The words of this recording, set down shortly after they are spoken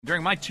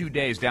During my 2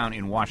 days down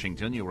in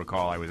Washington, you'll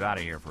recall I was out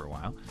of here for a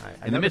while.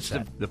 In the midst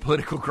of the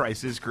political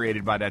crisis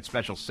created by that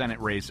special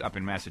Senate race up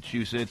in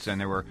Massachusetts, and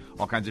there were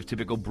all kinds of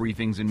typical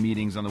briefings and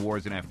meetings on the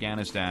wars in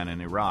Afghanistan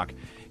and Iraq,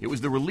 it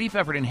was the relief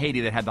effort in Haiti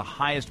that had the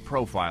highest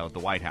profile at the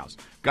White House.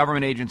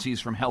 Government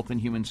agencies from Health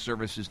and Human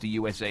Services to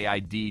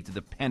USAID to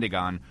the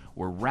Pentagon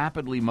were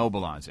rapidly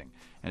mobilizing.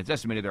 And it's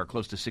estimated there are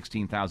close to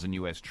 16,000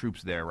 U.S.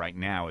 troops there right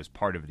now as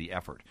part of the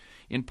effort.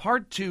 In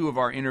part two of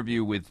our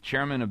interview with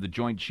Chairman of the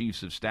Joint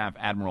Chiefs of Staff,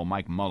 Admiral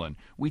Mike Mullen,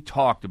 we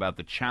talked about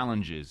the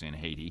challenges in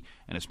Haiti,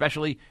 and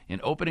especially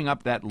in opening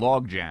up that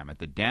logjam at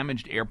the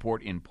damaged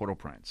airport in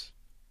Port-au-Prince.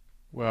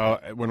 Well,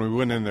 when we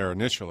went in there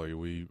initially,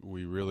 we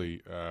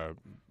really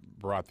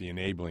brought the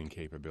enabling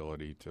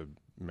capability to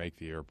make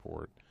the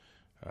airport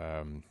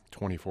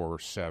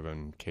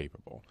 24/7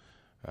 capable.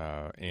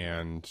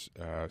 And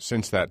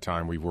since that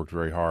time, we've worked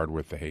very hard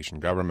with the Haitian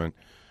government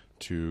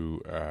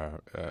to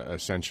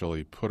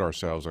essentially put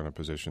ourselves in a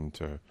position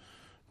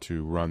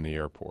to run the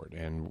airport.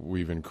 And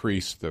we've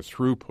increased the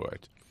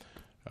throughput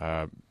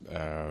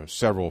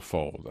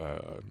several-fold.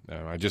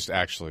 I just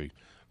actually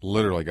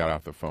literally got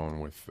off the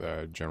phone with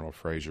General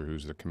Frazier,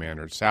 who's the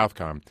commander at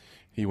Southcom.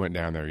 He went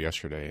down there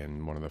yesterday,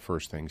 and one of the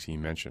first things he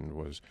mentioned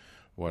was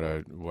what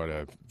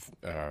a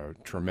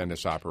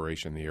tremendous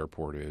operation the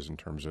airport is in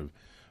terms of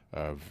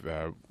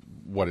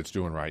what it's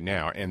doing right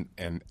now.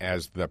 And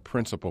as the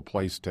principal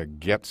place to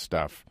get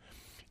stuff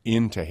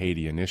into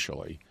Haiti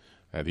initially,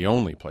 the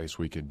only place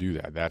we could do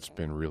that, that's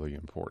been really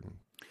important.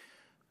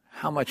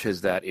 How much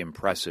has that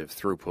impressive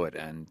throughput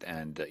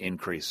and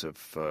increase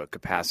of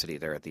capacity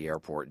there at the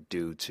airport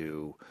due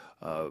to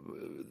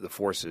the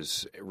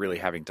forces really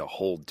having to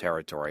hold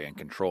territory and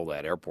control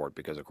that airport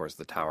because, of course,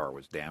 the tower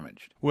was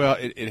damaged? Well,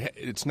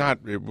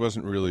 it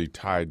wasn't really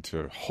tied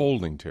to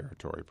holding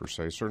territory per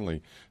se.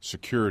 Certainly,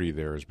 security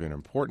there has been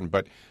important,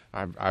 but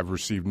I've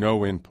received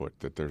no input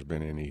that there's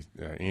been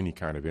any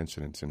kind of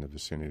incidents in the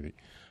vicinity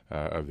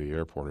of the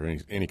airport or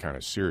any kind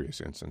of serious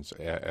incidents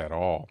at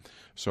all.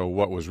 So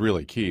what was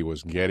really key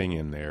was getting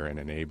in there and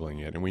enabling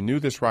it. And we knew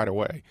this right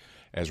away,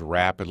 as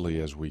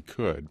rapidly as we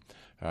could.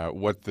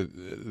 What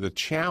the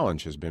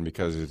challenge has been,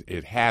 because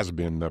it has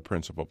been the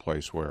principal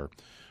place where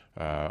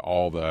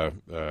all the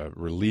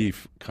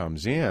relief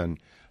comes in,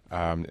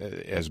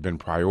 has been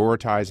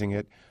prioritizing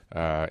it,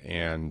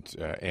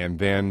 and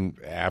then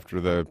after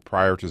the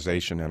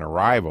prioritization and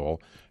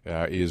arrival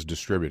is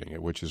distributing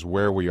it, which is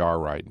where we are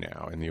right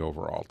now in the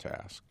overall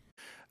task.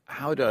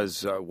 How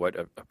does what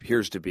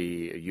appears to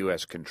be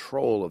U.S.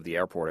 control of the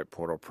airport at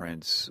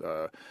Port-au-Prince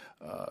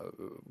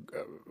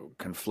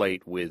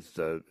conflate with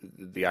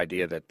the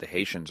idea that the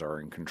Haitians are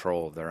in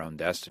control of their own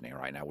destiny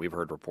right now? We've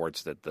heard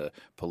reports that the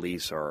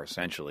police are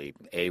essentially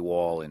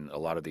AWOL in a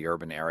lot of the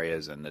urban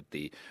areas, and that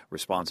the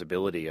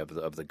responsibility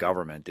of the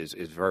government is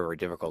very, very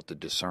difficult to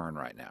discern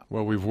right now.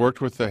 Well, we've worked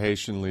with the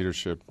Haitian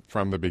leadership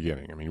from the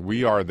beginning. I mean,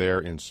 we are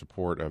there in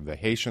support of the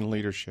Haitian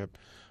leadership.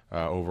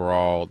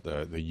 Overall,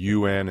 the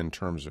UN in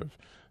terms of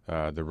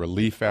the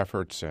relief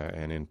efforts,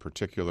 and in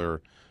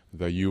particular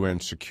the UN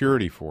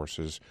security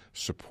forces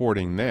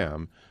supporting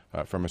them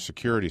from a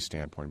security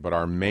standpoint. But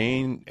our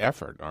main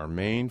effort, our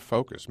main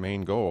focus,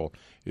 main goal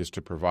is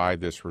to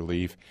provide this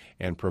relief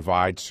and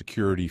provide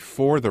security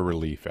for the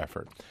relief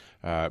effort.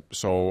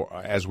 So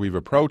as we've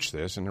approached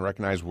this and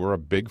recognize we're a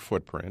big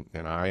footprint,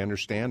 and I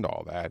understand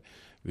all that,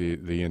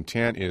 the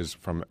intent is,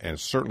 and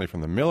certainly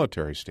from the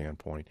military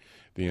standpoint,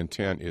 the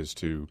intent is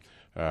to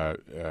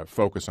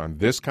focus on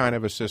this kind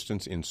of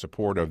assistance in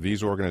support of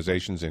these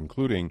organizations,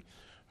 including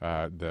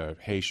the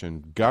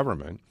Haitian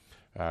government,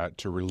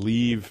 to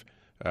relieve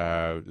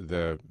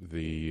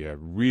the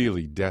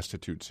really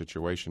destitute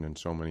situation in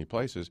so many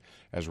places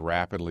as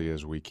rapidly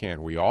as we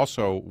can. We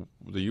also,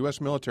 the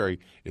U.S. military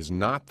is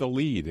not the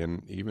lead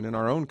even in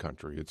our own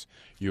country. It's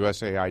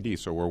USAID,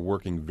 so we're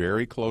working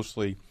very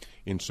closely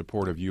in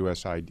support of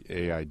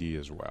USAID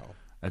as well.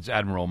 That's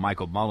Admiral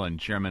Michael Mullen,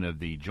 Chairman of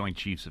the Joint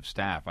Chiefs of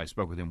Staff. I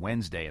spoke with him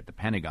Wednesday at the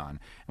Pentagon,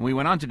 and we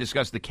went on to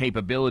discuss the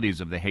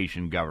capabilities of the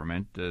Haitian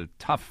government, a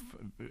tough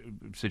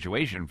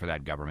situation for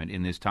that government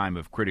in this time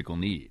of critical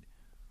need.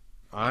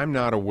 I'm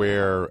not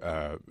aware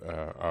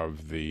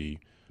of the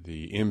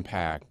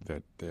impact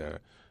that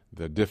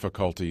the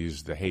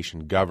difficulties the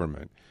Haitian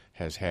government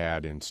has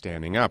had in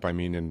standing up. I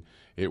mean, and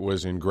it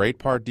was in great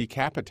part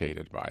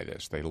decapitated by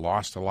this. They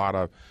lost a lot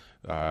of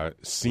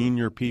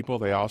senior people.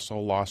 They also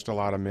lost a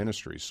lot of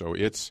ministries. So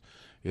it's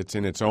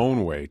in its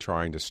own way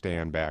trying to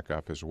stand back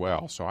up as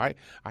well. So I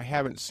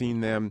haven't seen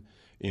them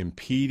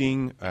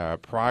impeding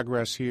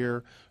progress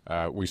here.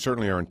 We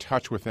certainly are in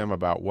touch with them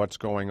about what's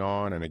going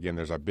on. And again,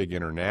 there's a big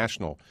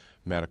international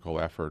medical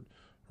effort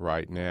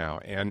right now.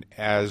 And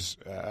as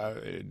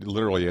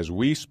literally as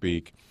we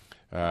speak,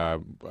 a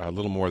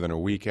little more than a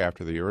week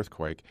after the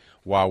earthquake,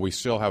 while we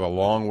still have a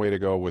long way to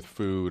go with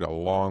food, a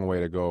long way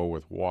to go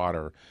with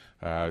water,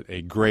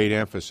 a great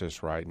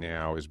emphasis right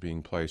now is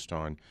being placed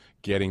on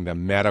getting the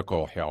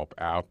medical help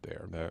out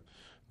there.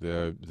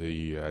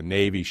 The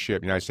Navy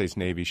ship, United States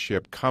Navy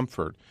ship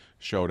Comfort,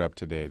 showed up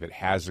today that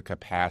has the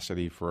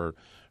capacity for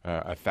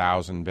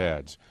 1,000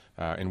 beds.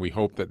 And we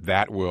hope that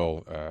that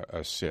will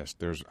assist.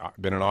 There's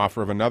been an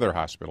offer of another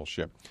hospital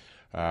ship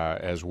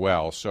as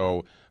well.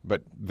 So,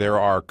 but there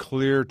are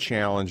clear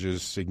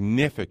challenges,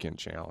 significant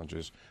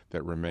challenges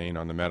that remain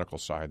on the medical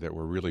side that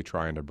we're really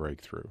trying to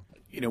break through.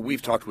 You know,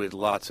 we've talked with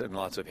lots and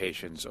lots of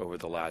Haitians over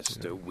the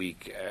last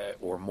week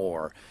or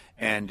more,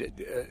 and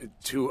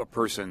to a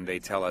person they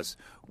tell us,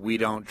 we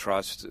don't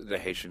trust the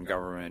Haitian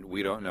government,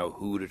 we don't know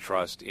who to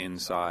trust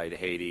inside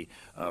Haiti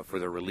for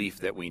the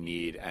relief that we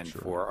need and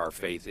for our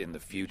faith in the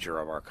future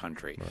of our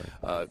country.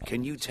 Right.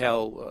 Can you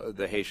tell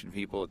the Haitian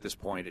people at this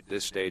point, at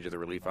this stage of the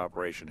relief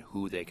operation,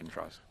 who they can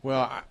trust?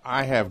 Well,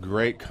 I have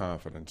great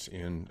confidence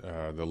in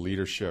the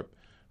leadership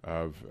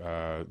of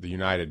the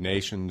United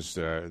Nations,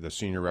 the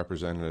senior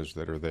representatives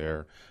that are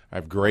there. I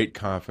have great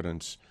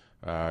confidence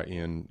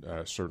in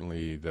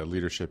certainly the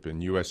leadership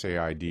in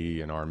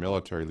USAID and our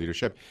military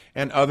leadership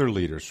and other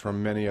leaders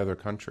from many other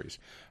countries.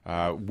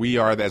 We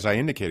are, as I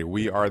indicated,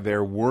 we are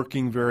there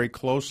working very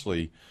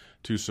closely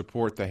to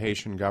support the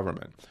Haitian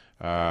government.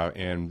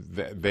 And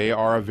they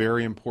are a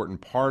very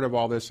important part of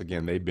all this.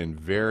 Again, they've been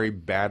very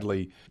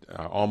badly,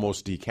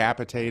 almost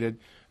decapitated.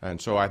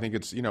 And so I think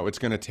it's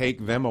going to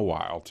take them a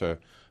while to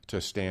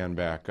stand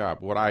back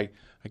up. I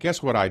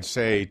guess what I'd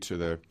say to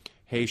the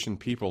Haitian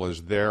people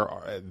is there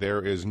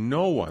is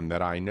no one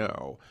that I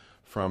know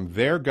from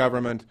their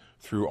government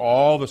through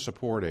all the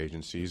support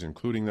agencies,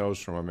 including those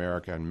from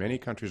America and many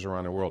countries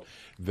around the world,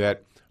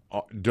 that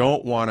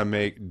don't want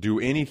to do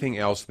anything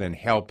else than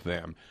help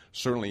them.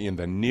 Certainly in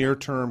the near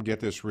term, get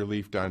this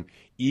relief done,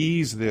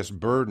 ease this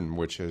burden,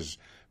 which has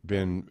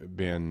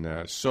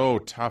been so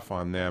tough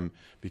on them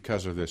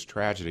because of this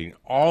tragedy.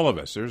 All of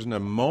us, there isn't a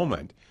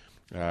moment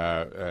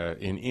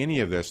in any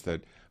of this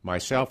that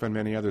myself and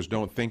many others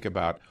don't think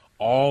about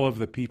all of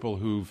the people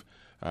who've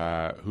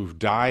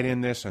died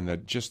in this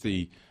and just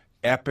the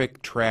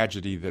epic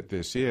tragedy that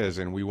this is,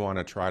 and we want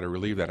to try to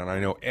relieve that. And I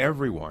know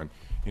everyone,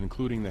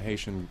 including the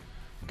Haitian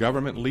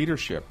government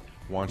leadership,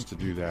 wants to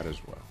do that as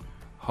well.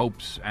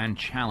 Hopes and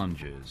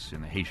challenges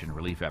in the Haitian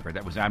relief effort.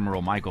 That was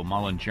Admiral Michael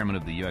Mullen, chairman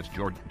of the U.S.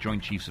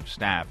 Joint Chiefs of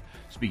Staff,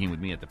 speaking with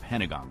me at the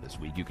Pentagon this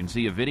week. You can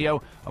see a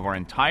video of our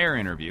entire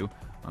interview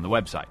on the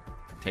website,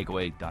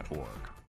 takeaway.org.